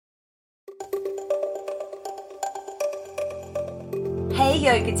Hey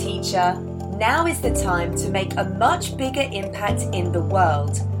yoga teacher, now is the time to make a much bigger impact in the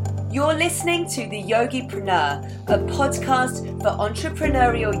world. You're listening to The Yogipreneur, a podcast for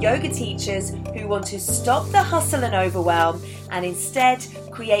entrepreneurial yoga teachers who want to stop the hustle and overwhelm and instead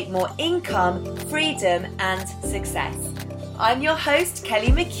create more income, freedom and success. I'm your host, Kelly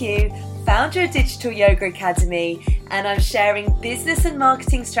McHugh, founder of Digital Yoga Academy, and I'm sharing business and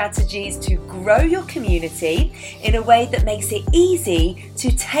marketing strategies to grow your community in a way that makes it easy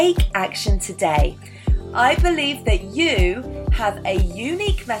to take action today. I believe that you have a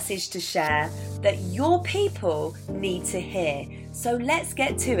unique message to share that your people need to hear. So let's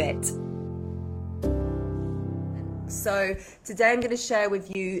get to it. So today I'm going to share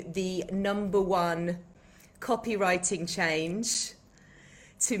with you the number one copywriting change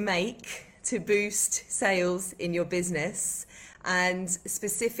to make to boost sales in your business. And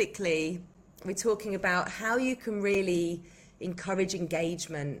specifically, we're talking about how you can really encourage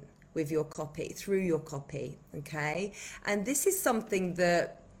engagement with your copy, through your copy, okay? And this is something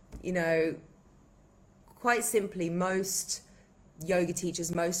that, quite simply, most yoga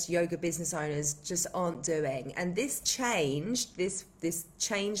teachers, most yoga business owners just aren't doing. And this change, this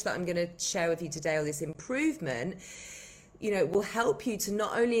change that I'm going to share with you today, or this improvement, will help you to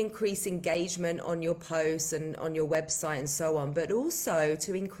not only increase engagement on your posts and on your website and so on, but also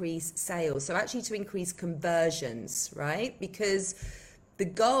to increase sales. So actually to increase conversions, right? Because the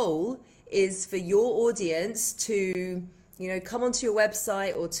goal is for your audience to, come onto your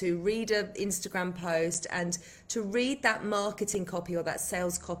website or to read an Instagram post and to read that marketing copy or that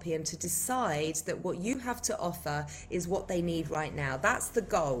sales copy and to decide that what you have to offer is what they need right now. That's the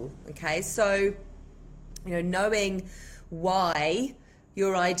goal, okay? So, knowing why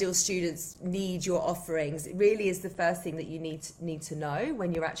your ideal students need your offerings, it really is the first thing that you need to know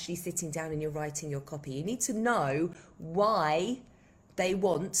when you're actually sitting down and you're writing your copy. You need to know why they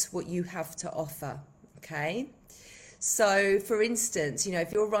want what you have to offer, okay? So for instance,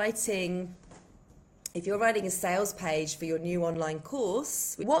 if you're writing a sales page for your new online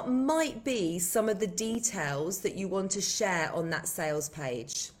course, what might be some of the details that you want to share on that sales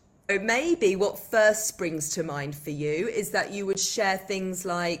page? So maybe what first springs to mind for you is that you would share things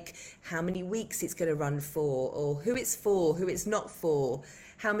like how many weeks it's going to run for, or who it's for, who it's not for,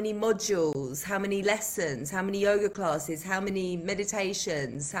 how many modules, how many lessons, how many yoga classes, how many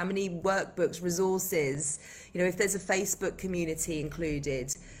meditations, how many workbooks, resources, if there's a Facebook community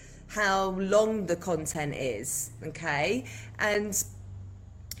included, how long the content is, okay? And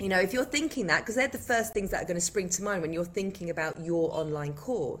if you're thinking that, because they're the first things that are going to spring to mind when you're thinking about your online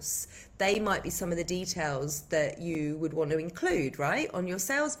course, they might be some of the details that you would want to include, right, on your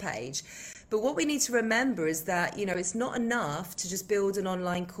sales page. But what we need to remember is that, it's not enough to just build an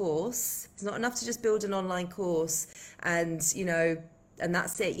online course. It's not enough to just build an online course and, and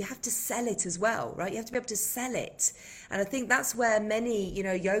that's it. You have to sell it as well, right? You have to be able to sell it. And I think that's where many,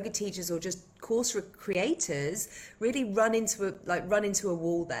 yoga teachers or just course creators really run into a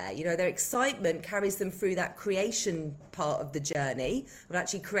wall there. Their excitement carries them through that creation part of the journey of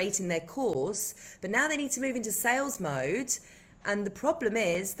actually creating their course. But now they need to move into sales mode. And the problem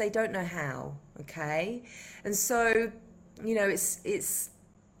is they don't know how, okay? And so, it's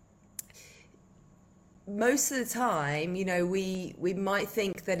most of the time, we might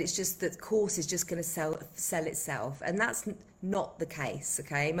think that it's just that the course is just going to sell itself. And that's not the case,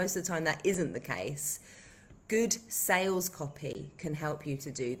 okay? Most of the time that isn't the case. Good sales copy can help you to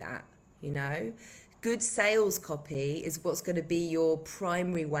do that, Good sales copy is what's going to be your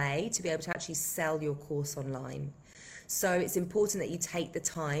primary way to be able to actually sell your course online. So it's important that you take the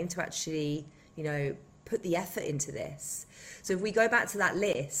time to actually, put the effort into this. So if we go back to that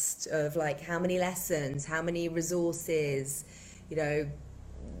list of how many lessons, how many resources,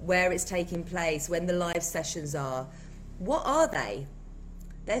 where it's taking place, when the live sessions are, what are they?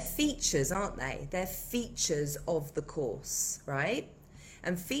 They're features, aren't they? They're features of the course, right?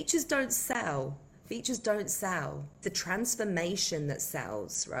 And features don't sell. Features don't sell. The transformation that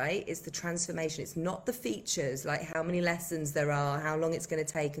sells, right? It's the transformation. It's not the features, like how many lessons there are, how long it's going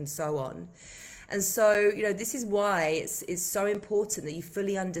to take, and so on. And so, this is why it's so important that you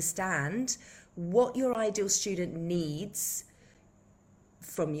fully understand what your ideal student needs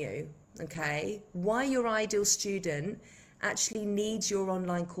from you, okay? Why your ideal student actually needs your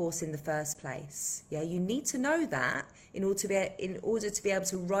online course in the first place. Yeah, you need to know that in order to be able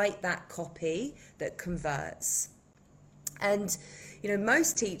to write that copy that converts. And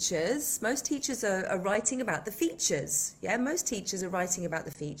most teachers are writing about the features. Yeah, most teachers are writing about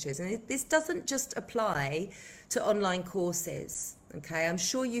the features, and this doesn't just apply to online courses. Okay, I'm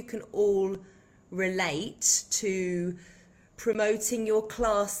sure you can all relate to promoting your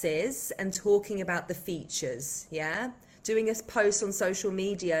classes and talking about the features, yeah? Doing a post on social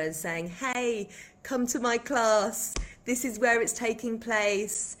media and saying, hey, come to my class. This is where it's taking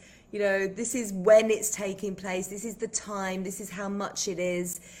place. You know, this is when it's taking place. This is the time. This is how much it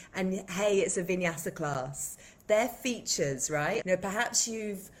is. And hey, it's a vinyasa class. They're features, right? You know, perhaps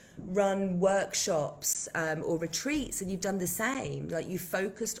you've run workshops or retreats and you've done the same. Like, you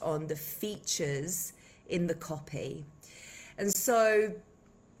focused on the features in the copy. And so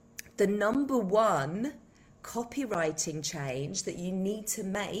the number one copywriting change that you need to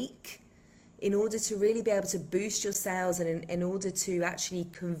make in order to really be able to boost your sales and in order to actually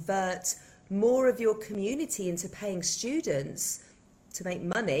convert more of your community into paying students to make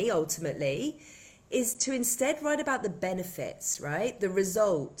money ultimately, is to instead write about the benefits, right? The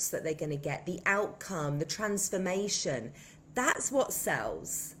results that they're going to get, the outcome, the transformation. That's what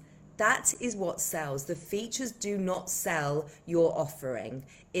sells. That is what sells. The features do not sell your offering.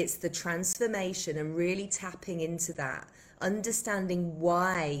 It's the transformation and really tapping into that, understanding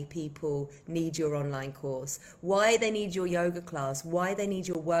why people need your online course, why they need your yoga class, why they need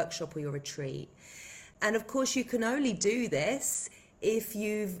your workshop or your retreat. And of course, you can only do this if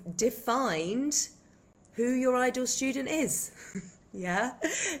you've defined who your ideal student is. Yeah,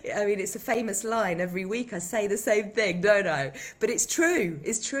 I mean, it's a famous line. Every week I say the same thing, don't I? But it's true.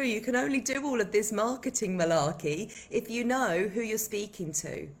 It's true. You can only do all of this marketing malarkey if you know who you're speaking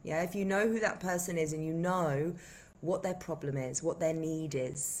to. Yeah, if you know who that person is and you know what their problem is, what their need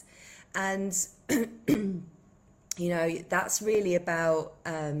is. And, you know, that's really about,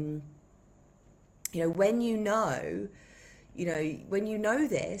 when you know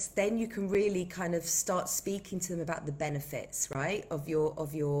this, then you can really kind of start speaking to them about the benefits, right, of your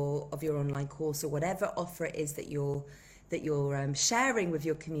online course or whatever offer it is that you're sharing with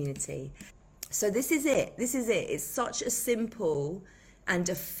your community. So this is it. It's such a simple and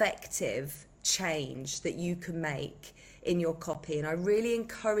effective change that you can make in your copy, and I really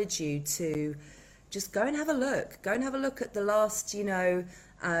encourage you to just go and have a look. Go and have a look at the last,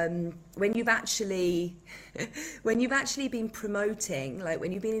 when you've actually been promoting, like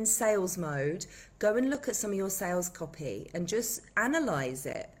when you've been in sales mode, go and look at some of your sales copy and just analyze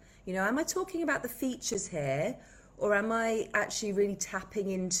it. You know, am I talking about the features here, or am I actually really tapping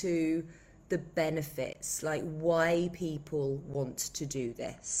into the benefits, like why people want to do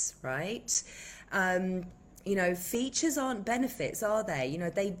this, right? Features aren't benefits, are they? You know,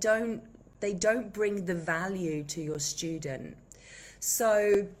 they don't bring the value to your student.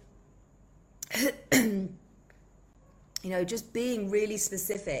 So, just being really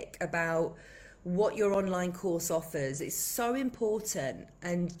specific about what your online course offers is so important,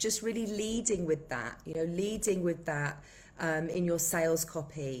 and just really leading with that in your sales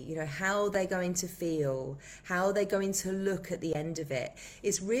copy, how they're going to feel, how they're going to look at the end of it.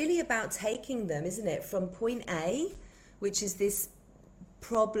 It's really about taking them, isn't it, from point A, which is this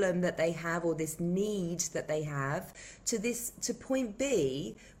problem that they have or this need that they have, to point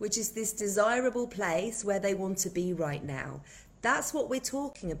B, which is this desirable place where they want to be right now. That's what we're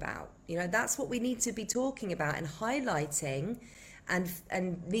talking about. That's what we need to be talking about and highlighting, and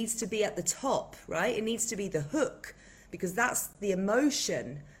needs to be at the top, right? It needs to be the hook, because that's the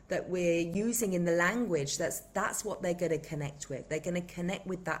emotion that we're using in the language. That's what they're going to connect with. They're going to connect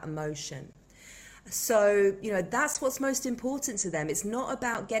with that emotion. So, that's what's most important to them. It's not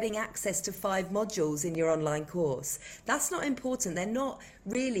about getting access to 5 modules in your online course. That's not important. They're not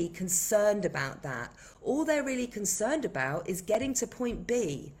really concerned about that. All they're really concerned about is getting to point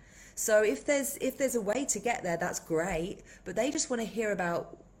B. So if there's a way to get there, that's great. But they just want to hear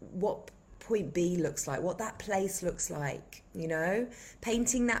about what point B looks like, what that place looks like,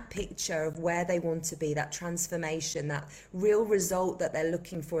 painting that picture of where they want to be, that transformation, that real result that they're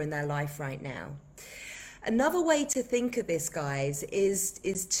looking for in their life right now. Another way to think of this, guys, is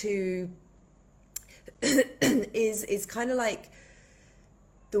kind of like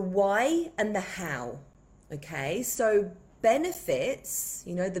the why and the how. Okay, so benefits,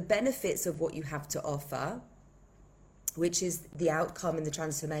 the benefits of what you have to offer, which is the outcome and the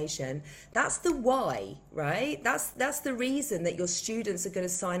transformation. That's the why, right? That's the reason that your students are going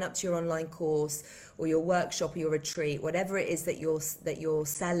to sign up to your online course or your workshop or your retreat, whatever it is that you're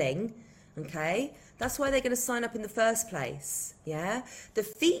selling. Okay, that's why they're going to sign up in the first place. Yeah, the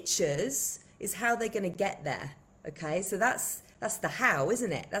features is how they're going to get there. Okay, so that's the how,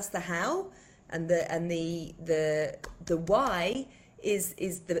 isn't it? That's the how, and the why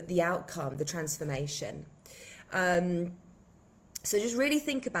is the outcome, the transformation. So just really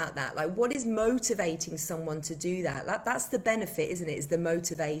think about that. Like, what is motivating someone to do that? That's the benefit, isn't it? Is the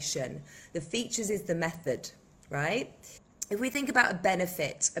motivation. The features is the method, right? If we think about a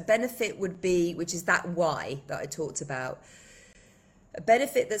benefit would be, which is that why that I talked about. A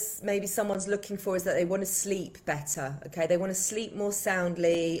benefit that's maybe someone's looking for is that they want to sleep better, okay? They want to sleep more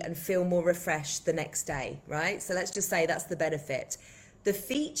soundly and feel more refreshed the next day, right? So let's just say that's the benefit. The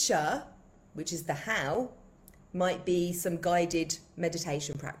feature, which is the how, might be some guided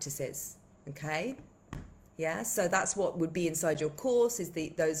meditation practices, okay? Yeah, so that's what would be inside your course, is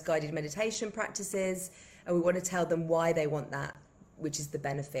those guided meditation practices, and we want to tell them why they want that, which is the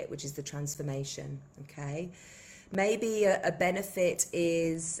benefit, which is the transformation, okay? Maybe a benefit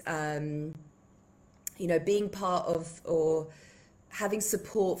is, being part of or having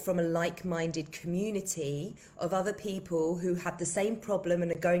support from a like-minded community of other people who have the same problem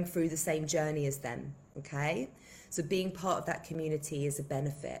and are going through the same journey as them, okay? So being part of that community is a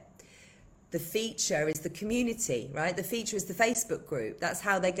benefit. The feature is the community, right? The feature is the Facebook group. That's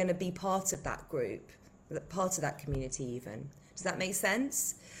how they're going to be part of that group, part of that community even. Does that make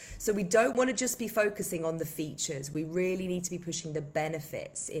sense? So we don't want to just be focusing on the features. We really need to be pushing the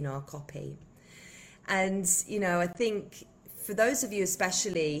benefits in our copy. And, I think for those of you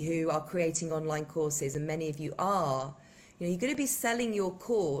especially who are creating online courses, and many of you are, you're going to be selling your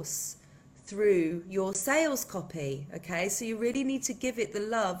course through your sales copy, okay? So you really need to give it the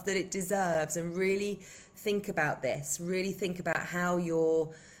love that it deserves and really think about this, really think about how you're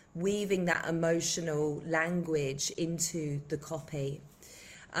weaving that emotional language into the copy.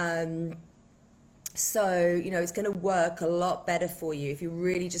 So, it's going to work a lot better for you if you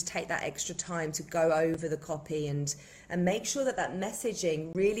really just take that extra time to go over the copy and make sure that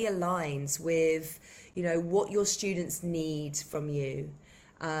messaging really aligns with, what your students need from you.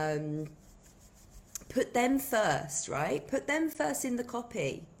 Put them first, right? Put them first in the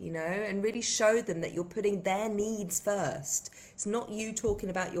copy, and really show them that you're putting their needs first. It's not you talking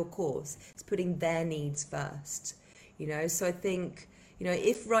about your course, it's putting their needs first, So I think,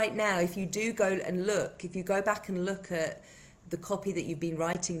 if right now, if you do go and look, if you go back and look at the copy that you've been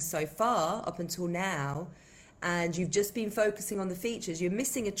writing so far up until now, and you've just been focusing on the features, you're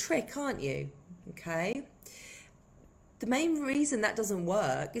missing a trick, aren't you? Okay. The main reason that doesn't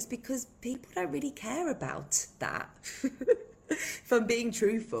work is because people don't really care about that. If I'm being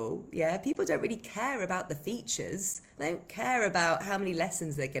truthful, yeah, people don't really care about the features. They don't care about how many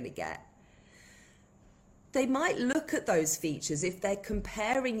lessons they're going to get. They might look at those features if they're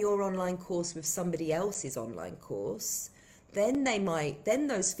comparing your online course with somebody else's online course. Then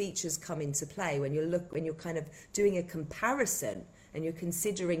those features come into play when you're kind of doing a comparison and you're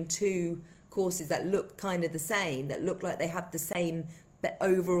considering two courses that look kind of the same, that look like they have the same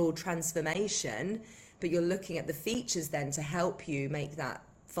overall transformation, but you're looking at the features then to help you make that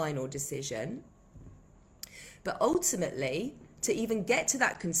final decision. But ultimately, to even get to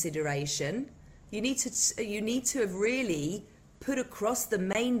that consideration, you need to have really put across the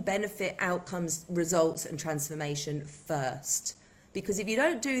main benefit, outcomes, results, and transformation first. Because if you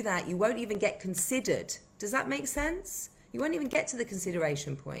don't do that, you won't even get considered. Does that make sense? You won't even get to the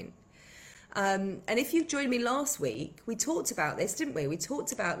consideration point. And if you joined me last week, we talked about this, didn't we? We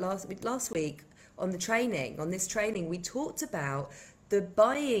talked about last week on this training, we talked about the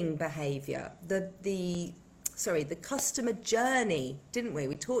buying behavior, the customer journey, didn't we?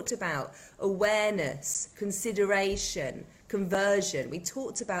 We talked about awareness, consideration, conversion. We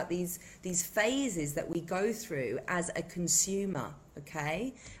talked about these phases that we go through as a consumer,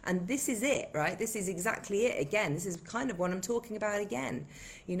 okay? And this is it, right? This is exactly it again. This is kind of what I'm talking about again,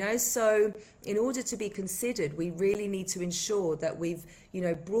 So in order to be considered, we really need to ensure that we've,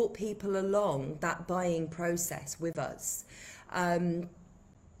 brought people along that buying process with us.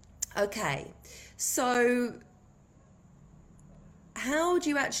 Okay, so how do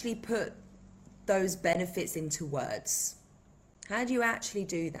you actually put those benefits into words? How do you actually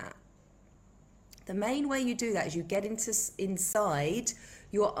do that? The main way you do that is you get inside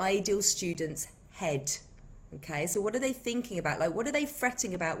your ideal student's head. Okay, so what are they thinking about? Like, what are they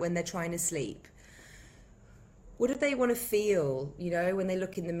fretting about when they're trying to sleep? What do they want to feel, when they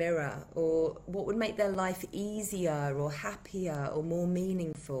look in the mirror? Or what would make their life easier or happier or more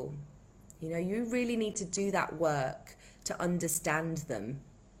meaningful? You really need to do that work to understand them.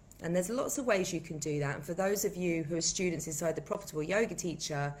 And there's lots of ways you can do that. And for those of you who are students inside the Profitable Yoga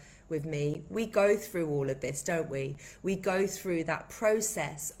Teacher with me, we go through all of this, don't we? We go through that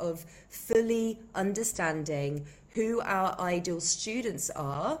process of fully understanding who our ideal students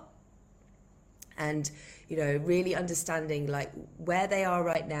are and really understanding like where they are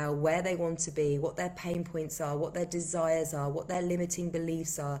right now, where they want to be, what their pain points are, what their desires are, what their limiting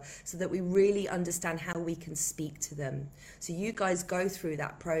beliefs are, so that we really understand how we can speak to them. So you guys go through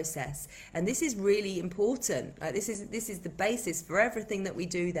that process, and this is really important. Like this is the basis for everything that we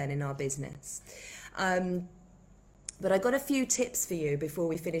do then in our business. But I got a few tips for you before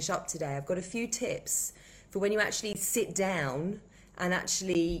we finish up today. I've got a few tips for when you actually sit down and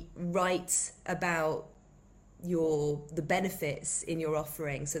actually write about the benefits in your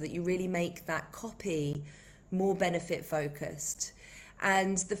offering, so that you really make that copy more benefit focused.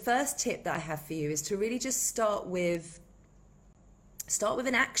 And the first tip that I have for you is to really just start with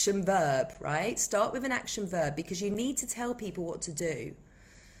an action verb, right? Start with an action verb, because you need to tell people what to do.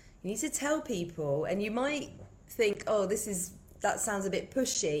 You need to tell people, and you might think, oh, that sounds a bit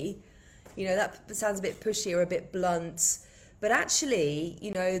pushy, that sounds a bit pushy or a bit blunt. But actually,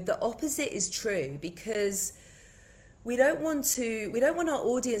 the opposite is true, because we don't want our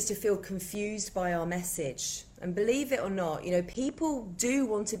audience to feel confused by our message. And believe it or not, people do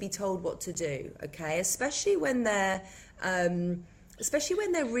want to be told what to do, okay? Especially when they're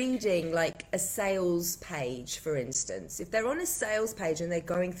reading like a sales page, for instance. If they're on a sales page and they're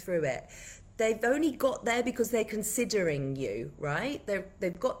going through it, they've only got there because they're considering you, right?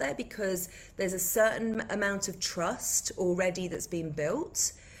 They've got there because there's a certain amount of trust already that's been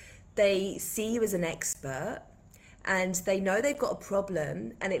built. They see you as an expert, and they know they've got a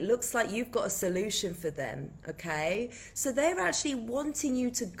problem, and it looks like you've got a solution for them, okay? So they're actually wanting you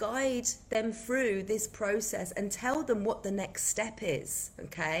to guide them through this process and tell them what the next step is,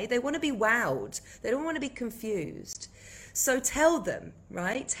 okay? They want to be wowed. They don't want to be confused. So tell them,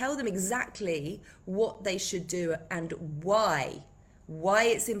 right? Tell them exactly what they should do and why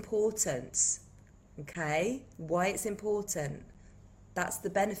it's important, okay? Why it's important. That's the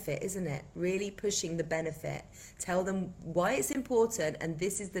benefit, isn't it? Really pushing the benefit. Tell them why it's important, and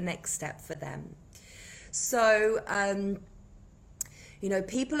this is the next step for them. So,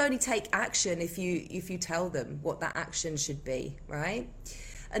 people only take action if you tell them what that action should be, right?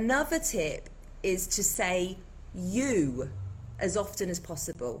 Another tip is to say you as often as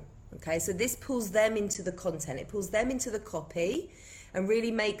possible. Okay, so this pulls them into the content, it pulls them into the copy, and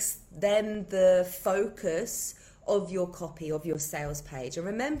really makes them the focus of your copy, of your sales page. And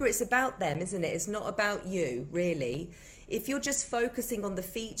remember, it's about them, isn't it? It's not about you, really. If you're just focusing on the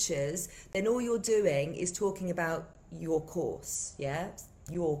features, then all you're doing is talking about your course, yeah?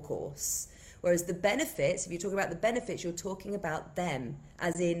 Your course. Whereas the benefits, if you're talking about the benefits, you're talking about them,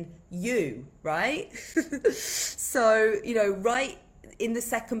 as in you, right? So, write in the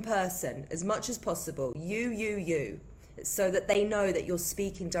second person as much as possible. You. So that they know that you're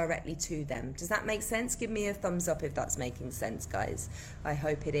speaking directly to them. Does that make sense? Give me a thumbs up if that's making sense, guys. I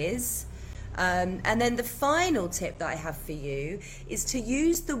hope it is. And then the final tip that I have for you is to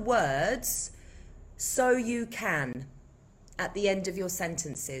use the words "so you can" at the end of your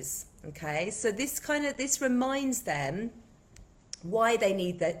sentences. Okay, so this reminds them why they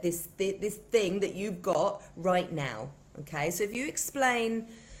need this thing that you've got right now. Okay, so if you're explaining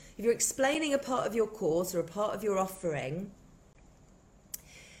a part of your course or a part of your offering,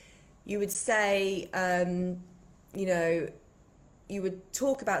 you would say, you would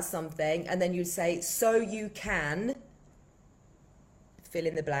talk about something, and then you'd say, so you can fill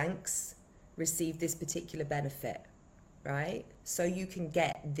in the blanks, receive this particular benefit, right? So you can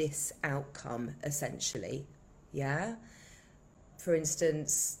get this outcome, essentially, yeah? For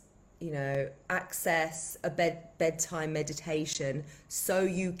instance, access a bedtime meditation so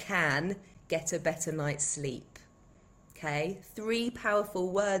you can get a better night's sleep. Okay, 3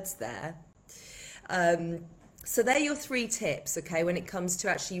 powerful words there. So they're your 3 tips, okay, when it comes to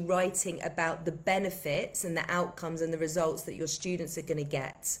actually writing about the benefits and the outcomes and the results that your students are going to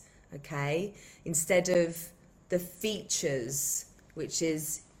get, okay, instead of the features, which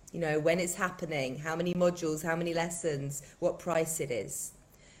is, when it's happening, how many modules, how many lessons, what price it is.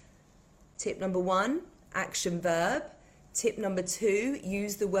 Tip number 1, action verb. Tip number 2,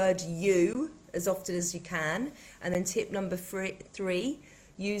 use the word you as often as you can. And then tip number 3,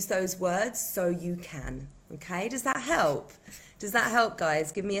 use those words so you can. Okay, does that help? Does that help,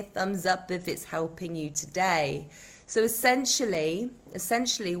 guys? Give me a thumbs up if it's helping you today. So essentially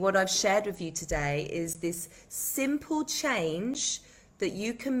what I've shared with you today is this simple change that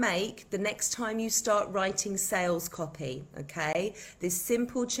you can make the next time you start writing sales copy, okay? This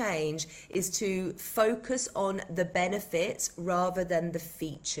simple change is to focus on the benefits rather than the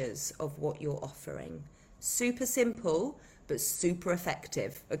features of what you're offering. Super simple, but super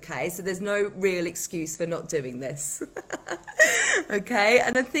effective, okay? So there's no real excuse for not doing this, okay?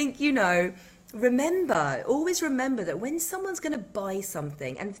 And I think, always remember that when someone's going to buy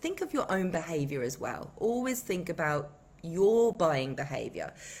something, and think of your own behavior as well, always think about your buying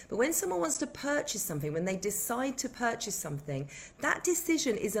behavior. But when someone wants to purchase something, when they decide to purchase something, that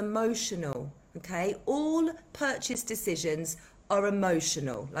decision is emotional. Okay, all purchase decisions are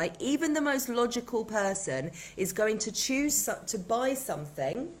emotional. Like, even the most logical person is going to choose to buy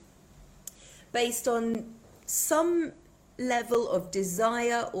something based on some level of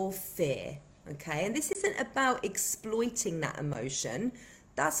desire or fear. Okay, and this isn't about exploiting that emotion.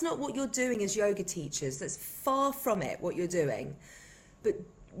 That's not what you're doing as yoga teachers. That's far from it, what you're doing. But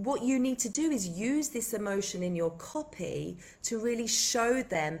what you need to do is use this emotion in your copy to really show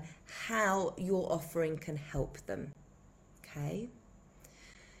them how your offering can help them. Okay?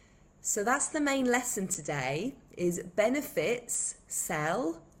 So that's the main lesson today, is benefits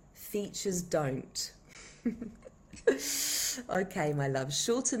sell, features don't. Okay, my love,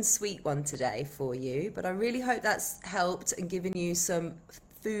 short and sweet one today for you, but I really hope that's helped and given you some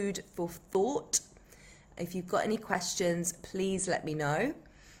food for thought. If you've got any questions, please let me know.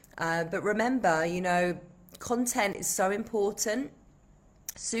 But remember, content is so important,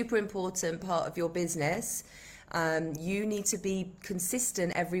 super important part of your business. You need to be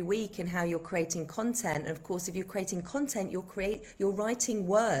consistent every week in how you're creating content. And of course, if you're creating content, you're writing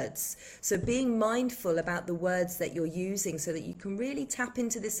words. So being mindful about the words that you're using so that you can really tap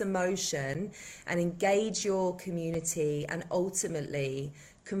into this emotion and engage your community and ultimately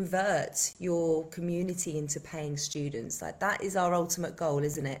convert your community into paying students. Like, that is our ultimate goal,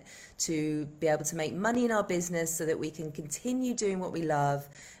 isn't it? To be able to make money in our business so that we can continue doing what we love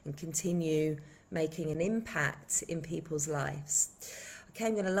and continue making an impact in people's lives. Okay,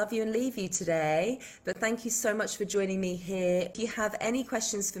 I'm going to love you and leave you today, but thank you so much for joining me here. If you have any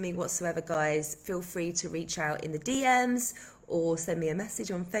questions for me whatsoever, guys, feel free to reach out in the DMs or send me a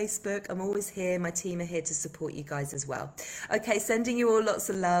message on Facebook. I'm always here. My team are here to support you guys as well. Okay, sending you all lots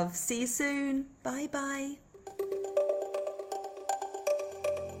of love. See you soon. Bye bye.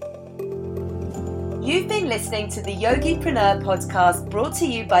 You've been listening to the Yogipreneur podcast, brought to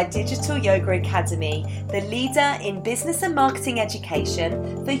you by Digital Yoga Academy, the leader in business and marketing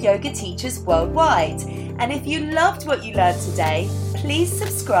education for yoga teachers worldwide. And if you loved what you learned today, please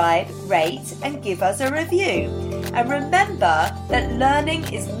subscribe, rate, and give us a review. And remember that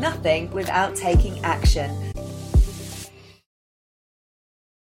learning is nothing without taking action.